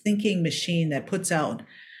this thinking machine that puts out,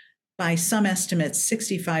 by some estimates,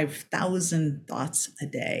 65,000 thoughts a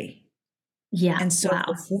day. Yeah. And so wow.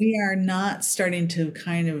 if we are not starting to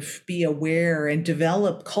kind of be aware and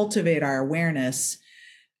cultivate our awareness,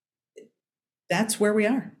 that's where we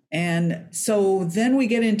are. And so then we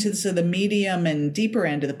get into the medium and deeper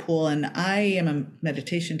end of the pool. And I am a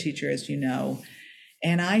meditation teacher, as you know,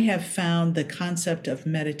 and I have found the concept of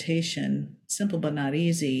meditation, simple but not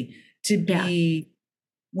easy, to be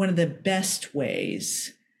one of the best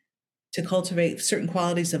ways to cultivate certain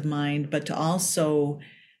qualities of mind, but to also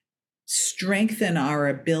strengthen our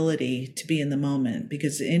ability to be in the moment.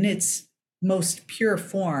 Because in its most pure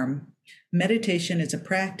form, meditation is a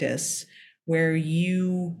practice where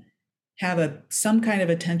you have some kind of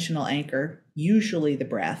attentional anchor, usually the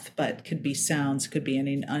breath, but could be sounds, could be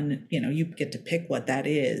any, you get to pick what that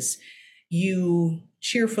is. You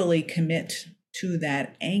cheerfully commit to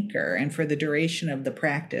that anchor. And for the duration of the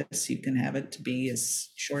practice, you can have it to be as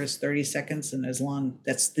short as 30 seconds and as long.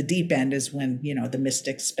 That's the deep end, is when, the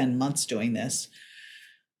mystics spend months doing this.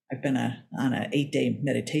 I've been on an 8-day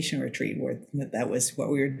meditation retreat where that was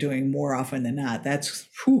what we were doing more often than not. That's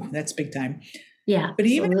big time. Yeah. But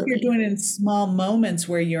even if you're doing it in small moments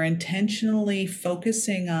where you're intentionally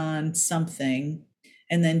focusing on something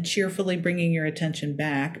and then cheerfully bringing your attention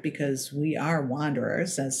back, because we are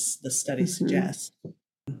wanderers, as the study suggests,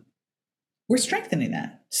 we're strengthening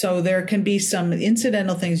that. So there can be some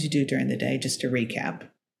incidental things you do during the day, just to recap.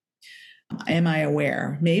 Am I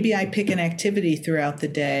aware? Maybe I pick an activity throughout the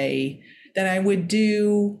day that I would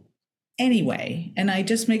do anyway, and I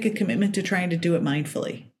just make a commitment to trying to do it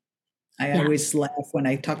mindfully. I always laugh when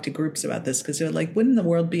I talk to groups about this, because they're like, wouldn't the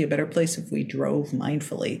world be a better place if we drove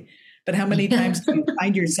mindfully? But how many times do you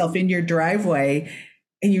find yourself in your driveway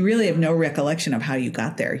and you really have no recollection of how you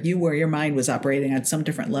got there? Your mind was operating at some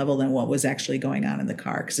different level than what was actually going on in the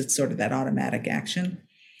car, because it's sort of that automatic action.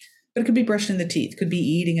 But it could be brushing the teeth, could be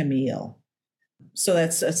eating a meal. So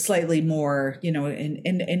that's a slightly more,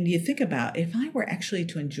 and you think about, if I were actually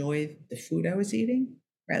to enjoy the food I was eating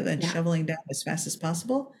rather than shoveling down as fast as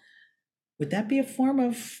possible, would that be a form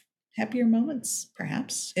of happier moments,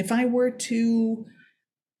 perhaps? If I were to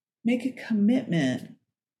make a commitment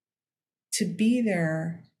to be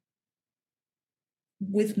there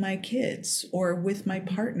with my kids or with my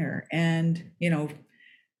partner, and,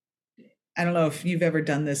 I don't know if you've ever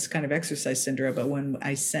done this kind of exercise, Cindra, but when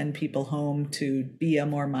I send people home to be a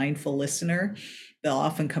more mindful listener, they'll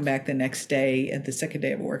often come back the next day at the second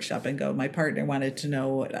day of a workshop and go, my partner wanted to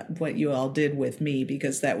know what you all did with me,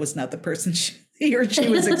 because that was not the person he or she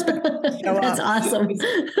was expecting to show That's up. awesome.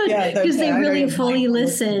 Yeah, because they really fully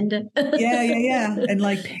listened. Yeah. And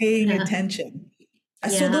like paying attention.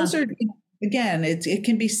 So those are again, it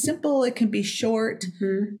can be simple, it can be short.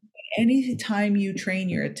 Mm-hmm. Anytime you train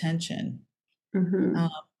your attention, Mm-hmm. um,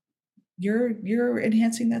 you're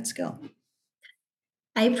enhancing that skill.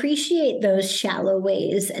 I appreciate those shallow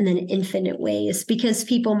ways and then infinite ways, because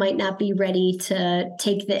people might not be ready to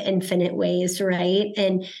take the infinite ways, right?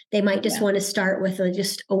 And they might just want to start with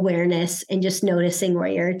just awareness and just noticing where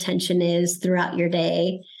your attention is throughout your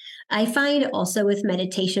day. I find also with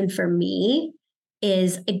meditation for me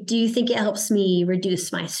is I do think it helps me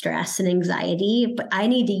reduce my stress and anxiety, but I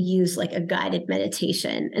need to use like a guided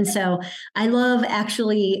meditation. And so I love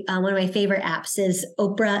actually one of my favorite apps is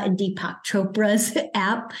Oprah and Deepak Chopra's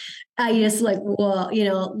app. I just like, well,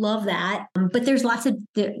 love that. But there's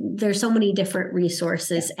there's so many different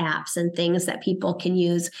resources, apps, and things that people can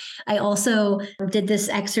use. I also did this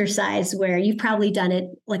exercise where you've probably done it,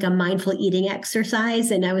 like a mindful eating exercise.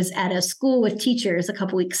 And I was at a school with teachers a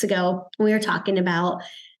couple weeks ago. We were talking about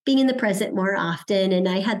being in the present more often. And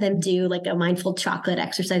I had them do like a mindful chocolate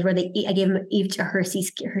exercise where I gave them each a Hershey's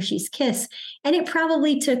Kiss. And it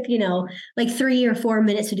probably took, like 3 or 4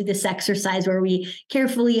 minutes to do this exercise where we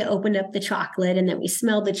carefully opened up the chocolate and then we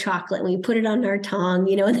smelled the chocolate and we put it on our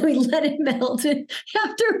tongue, and then we let it melt. And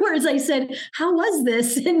afterwards I said, how was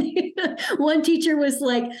this? And one teacher was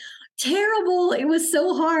like, terrible. It was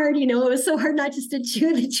so hard, it was so hard not just to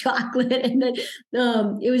chew the chocolate. And then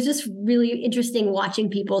it was just really interesting watching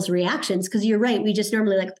people's reactions, because you're right. We just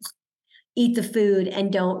normally like eat the food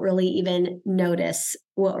and don't really even notice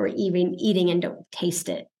what we're even eating and don't taste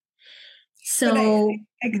it. So,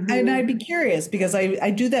 and I'd be curious, because I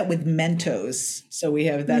do that with Mentos. So we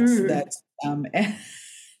have that's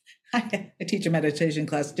I teach a meditation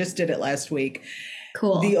class, just did it last week.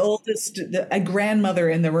 Cool. The oldest, a grandmother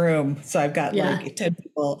in the room. So I've got like 10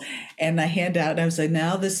 people, and I hand out, and I was like,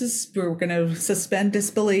 now we're going to suspend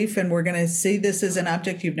disbelief, and we're going to see this as an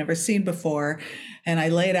object you've never seen before. And I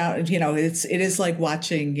lay it out, and, it is like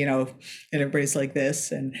watching, and everybody's like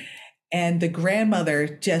this. And the grandmother,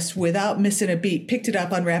 just without missing a beat, picked it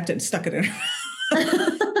up, unwrapped it, and stuck it in her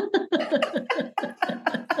mouth.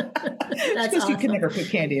 That's because awesome. You can never put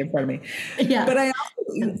candy in front of me. Yeah. But I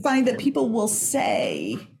also find that people will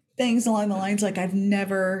say things along the lines like, I've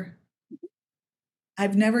never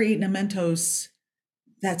eaten a Mentos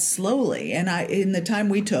that slowly. And in the time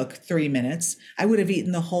we took 3 minutes, I would have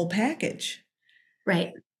eaten the whole package.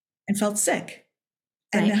 Right. And felt sick.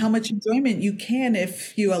 And how much enjoyment you can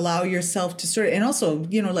if you allow yourself to sort of, and also,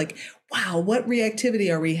 like, wow, what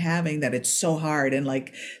reactivity are we having that it's so hard? And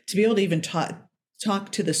like to be able to even talk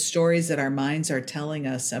to the stories that our minds are telling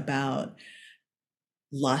us about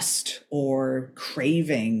lust or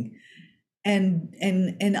craving, and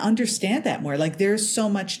understand that more. Like there's so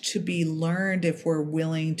much to be learned if we're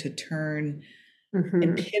willing to turn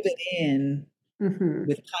and pivot in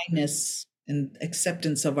with kindness and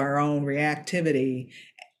acceptance of our own reactivity,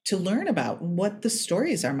 to learn about what the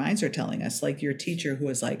stories our minds are telling us. Like your teacher who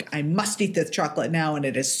was like, I must eat this chocolate now, and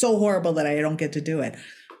it is so horrible that I don't get to do it.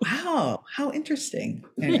 Wow, how interesting.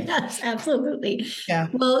 Anyway. Yes, absolutely. Yeah.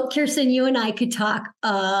 Well, Kirsten, you and I could talk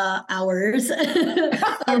hours.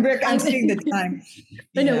 Rick, I'm seeing the time.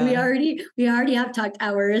 I know we already have talked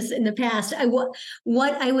hours in the past.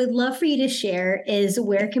 What I would love for you to share is,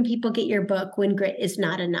 where can people get your book when grit is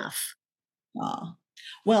not enough?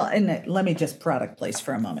 Well, and let me just product place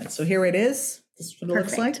for a moment. So here it is. This is what it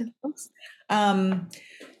looks like.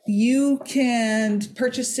 You can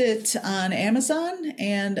purchase it on Amazon,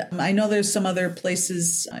 and I know there's some other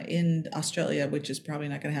places in Australia, which is probably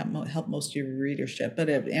not going to help most of your readership, but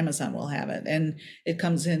Amazon will have it. And it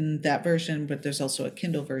comes in that version, but there's also a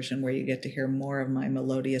Kindle version where you get to hear more of my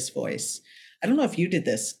melodious voice. I don't know if you did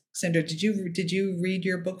this, Sandra. Did you read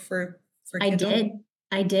your book for Kindle?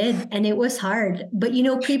 I did. And it was hard, but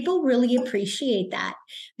people really appreciate that,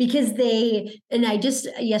 because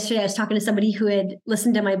yesterday I was talking to somebody who had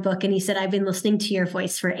listened to my book, and he said, I've been listening to your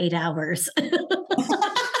voice for 8 hours. So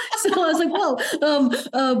I was like, whoa.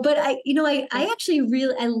 But I actually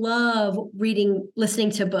I love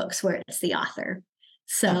listening to books where it's the author.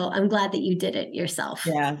 So I'm glad that you did it yourself.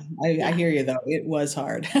 Yeah. I hear you though. It was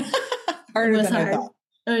hard. Harder than I thought.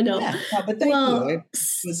 I know. Yeah, but thank you.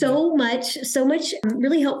 So much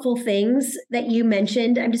really helpful things that you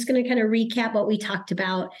mentioned. I'm just going to kind of recap what we talked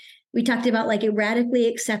about. We talked about like radically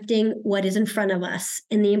accepting what is in front of us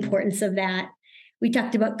and the importance of that. We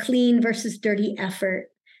talked about clean versus dirty effort,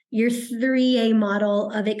 your 3A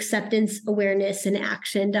model of acceptance, awareness, and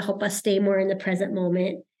action to help us stay more in the present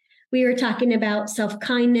moment. We were talking about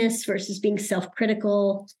self-kindness versus being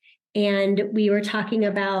self-critical. And we were talking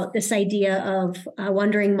about this idea of a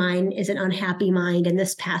wandering mind is an unhappy mind, and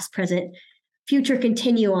this past, present, future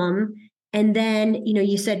continuum. And then,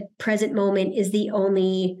 you said present moment is the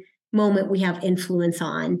only moment we have influence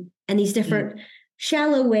on. And these different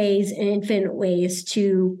shallow ways and infinite ways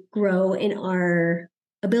to grow in our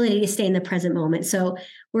ability to stay in the present moment. So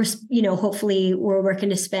we're, hopefully we're working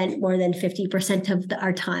to spend more than 50% of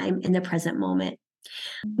our time in the present moment.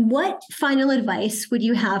 What final advice would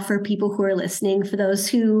you have for people who are listening, for those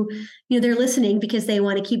who, they're listening because they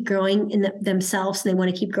want to keep growing in themselves, and they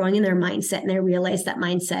want to keep growing in their mindset, and they realize that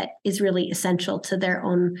mindset is really essential to their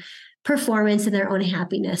own performance and their own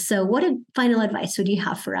happiness. So what final advice would you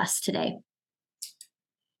have for us today?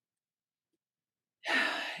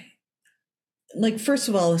 First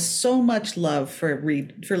of all, so much love for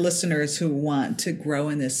listeners who want to grow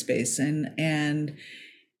in this space, and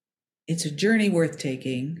it's a journey worth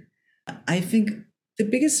taking. I think the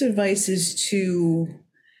biggest advice is to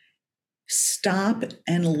stop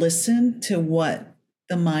and listen to what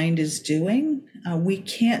the mind is doing.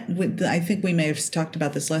 I think we may have talked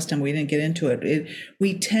about this last time. We didn't get into it.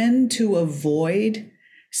 We tend to avoid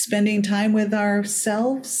spending time with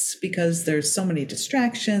ourselves because there's so many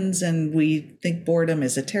distractions, and we think boredom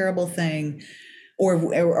is a terrible thing,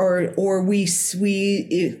 or we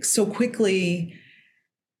so quickly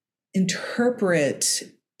interpret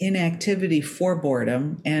inactivity for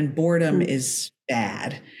boredom, and boredom is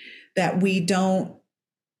bad, that we don't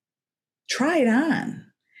try it on.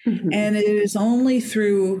 And it is only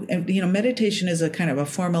through, meditation is a kind of a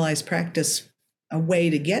formalized practice, a way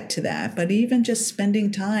to get to that. But even just spending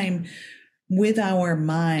time with our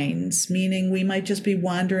minds, meaning we might just be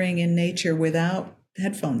wandering in nature without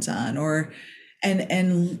headphones on,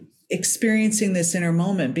 and experiencing this inner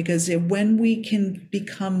moment, because when we can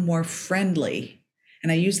become more friendly,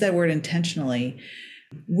 and I use that word intentionally,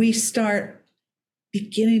 we start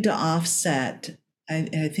beginning to offset,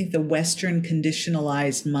 I think, the Western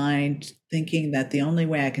conditionalized mind thinking that the only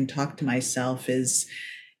way I can talk to myself is,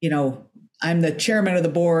 I'm the chairman of the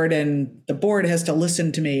board and the board has to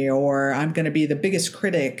listen to me, or I'm going to be the biggest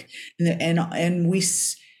critic. And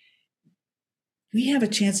we have a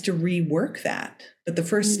chance to rework that. But the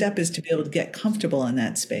first step is to be able to get comfortable in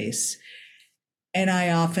that space. And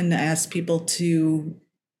I often ask people to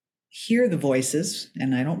hear the voices,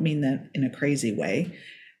 and I don't mean that in a crazy way.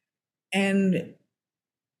 And,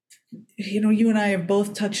 you and I have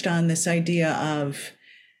both touched on this idea of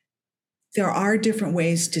there are different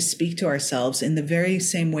ways to speak to ourselves in the very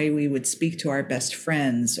same way we would speak to our best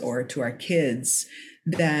friends or to our kids,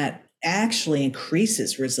 that actually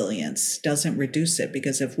increases resilience, doesn't reduce it.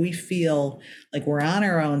 Because if we feel like we're on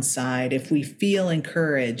our own side, if we feel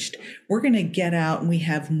encouraged, we're going to get out and we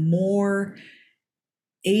have more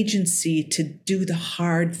agency to do the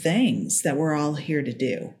hard things that we're all here to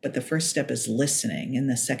do. But the first step is listening, and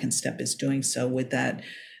the second step is doing so with the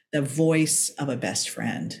voice of a best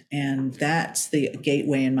friend. And that's the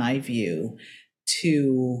gateway, in my view,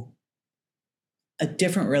 to a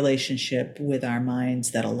different relationship with our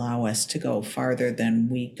minds that allow us to go farther than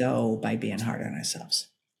we go by being hard on ourselves.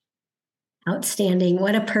 Outstanding.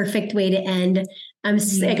 What a perfect way to end. I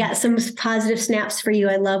got some positive snaps for you.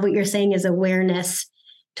 I love what you're saying is awareness,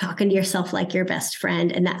 talking to yourself like your best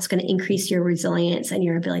friend, and that's going to increase your resilience and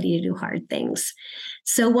your ability to do hard things.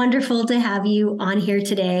 So wonderful to have you on here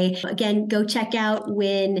today. Again, go check out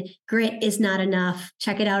When Grit Is Not Enough.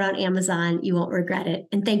 Check it out on Amazon. You won't regret it.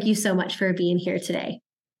 And thank you so much for being here today.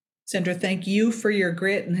 Sandra, thank you for your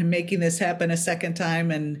grit and making this happen a second time.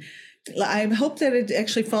 And I hope that it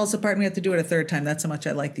actually falls apart and we have to do it a third time. That's how much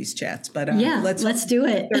I like these chats. But let's do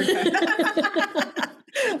it.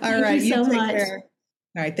 All right. Thank you so take much. care.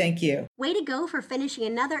 All right. Thank you. Way to go for finishing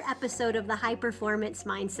another episode of the High Performance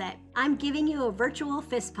Mindset. I'm giving you a virtual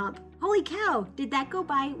fist pump. Holy cow, did that go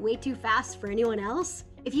by way too fast for anyone else?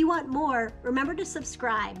 If you want more, remember to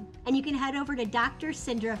subscribe, and you can head over to Dr.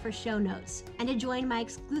 Syndra for show notes and to join my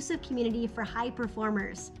exclusive community for high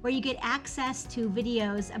performers, where you get access to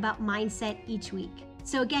videos about mindset each week.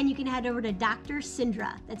 So again, you can head over to Dr.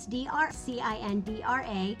 Syndra, that's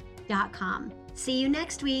DrCindra.com. See you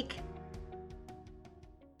next week.